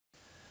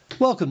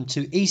Welcome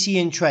to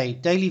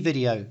ECNTRADE Daily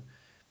Video.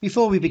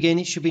 Before we begin,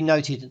 it should be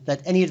noted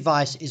that any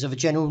advice is of a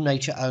general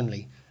nature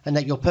only and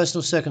that your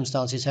personal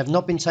circumstances have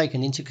not been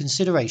taken into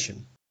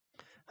consideration.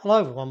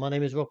 Hello everyone, my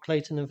name is Rob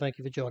Clayton and thank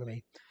you for joining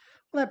me.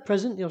 Well, at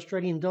present, the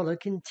Australian dollar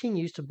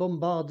continues to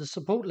bombard the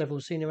support level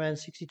seen around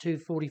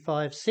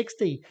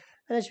 62.45.60,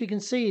 and as we can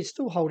see, it's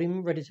still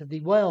holding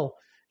relatively well.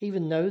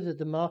 Even though that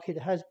the market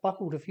has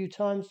buckled a few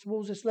times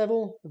towards this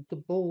level,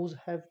 the bulls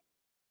have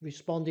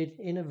responded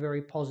in a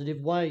very positive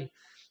way.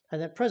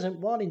 And at present,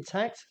 while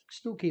intact,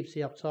 still keeps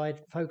the upside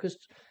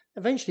focused,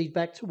 eventually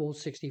back towards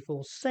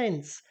 64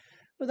 cents.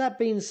 With that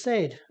being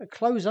said, a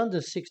close under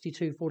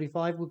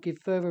 62.45 would give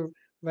further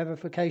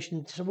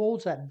ramification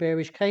towards that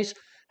bearish case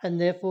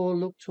and therefore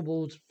look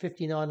towards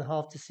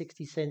 59.5 to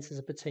 60 cents as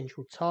a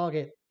potential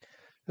target.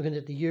 Looking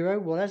at the euro,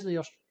 well, as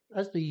the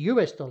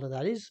US dollar,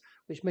 that is,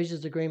 which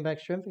measures the greenback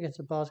strength against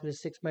a basket of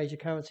six major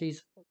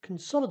currencies,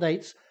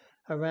 consolidates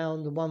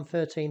around the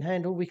 113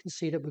 handle, we can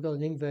see that we've got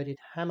an inverted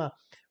hammer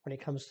when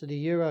it comes to the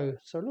euro.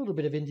 So a little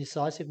bit of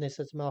indecisiveness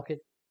as the market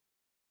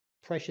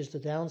pressures the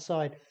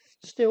downside.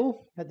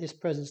 Still, at this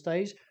present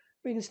stage,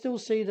 we can still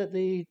see that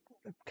the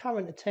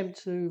current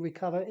attempt to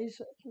recover is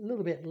a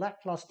little bit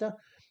lackluster,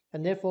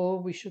 and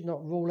therefore we should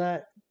not rule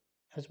out,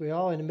 as we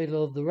are in the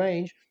middle of the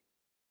range,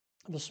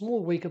 of a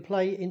small weaker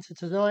play into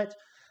tonight.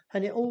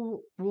 And it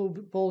all will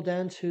boil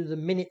down to the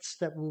minutes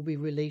that will be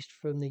released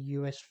from the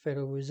US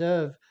Federal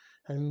Reserve.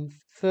 And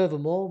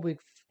furthermore,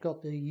 we've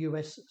got the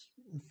US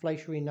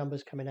inflationary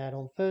numbers coming out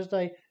on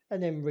Thursday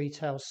and then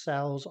retail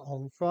sales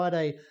on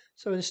Friday.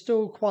 So there's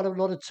still quite a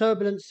lot of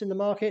turbulence in the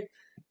market.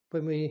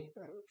 When we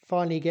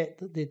finally get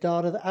the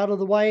data out of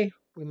the way,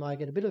 we might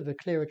get a bit of a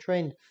clearer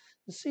trend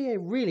and see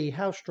really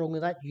how strong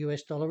that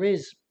US dollar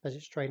is as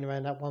it's trading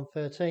around that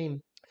 113.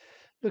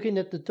 Looking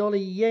at the dollar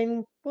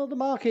yen, well, the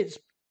market's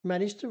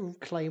managed to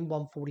claim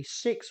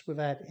 146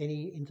 without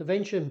any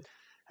intervention.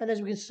 And as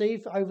we can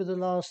see, over the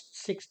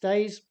last 6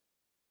 days,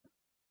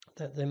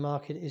 that the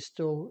market is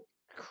still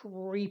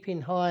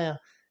creeping higher,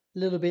 a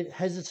little bit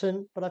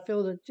hesitant, but I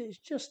feel that it's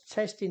just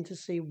testing to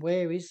see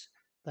where is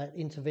that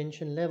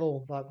intervention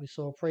level like we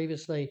saw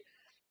previously.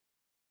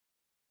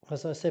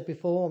 As I said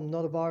before, I'm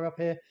not a buyer up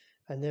here,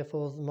 and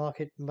therefore the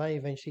market may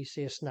eventually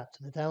see a snap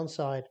to the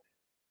downside.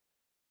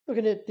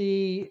 Looking at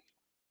the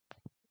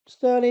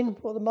sterling,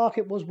 well, the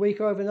market was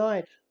weaker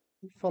overnight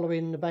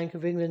following the Bank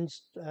of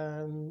England's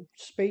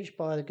speech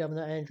by the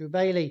Governor Andrew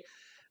Bailey.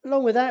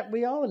 Along with that,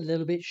 we are a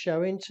little bit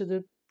showing to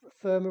the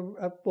firmer,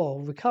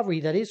 recovery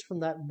that is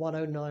from that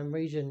 109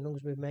 region. As long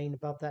as we remain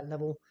above that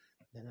level,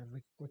 then a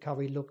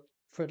recovery look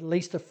for at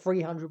least a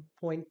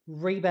 300-point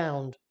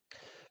rebound.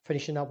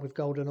 Finishing up with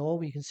gold and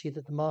oil, you can see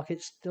that the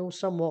market's still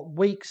somewhat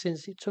weak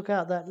since it took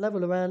out that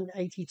level around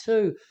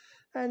 82.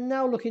 And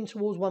now looking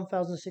towards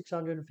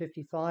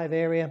 1,655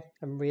 area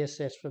and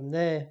reassess from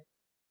there.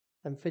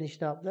 And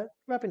finishing up,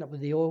 wrapping up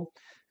with the oil,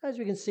 as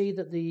we can see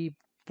that the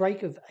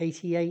break of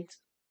 $88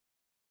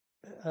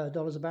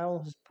 a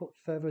barrel has put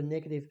further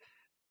negative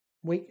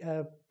weak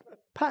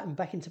pattern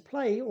back into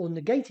play, or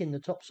negating the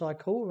top side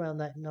call around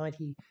that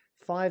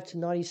 95 to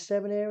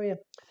 97 area,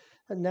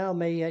 and now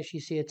may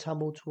actually see a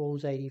tumble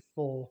towards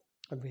 84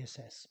 and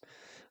reassess.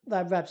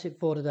 That wraps it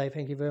for today.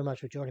 Thank you very much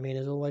for joining me, and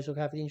as always, look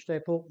out for the intraday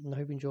report, and I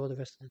hope you enjoy the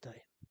rest of the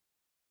day.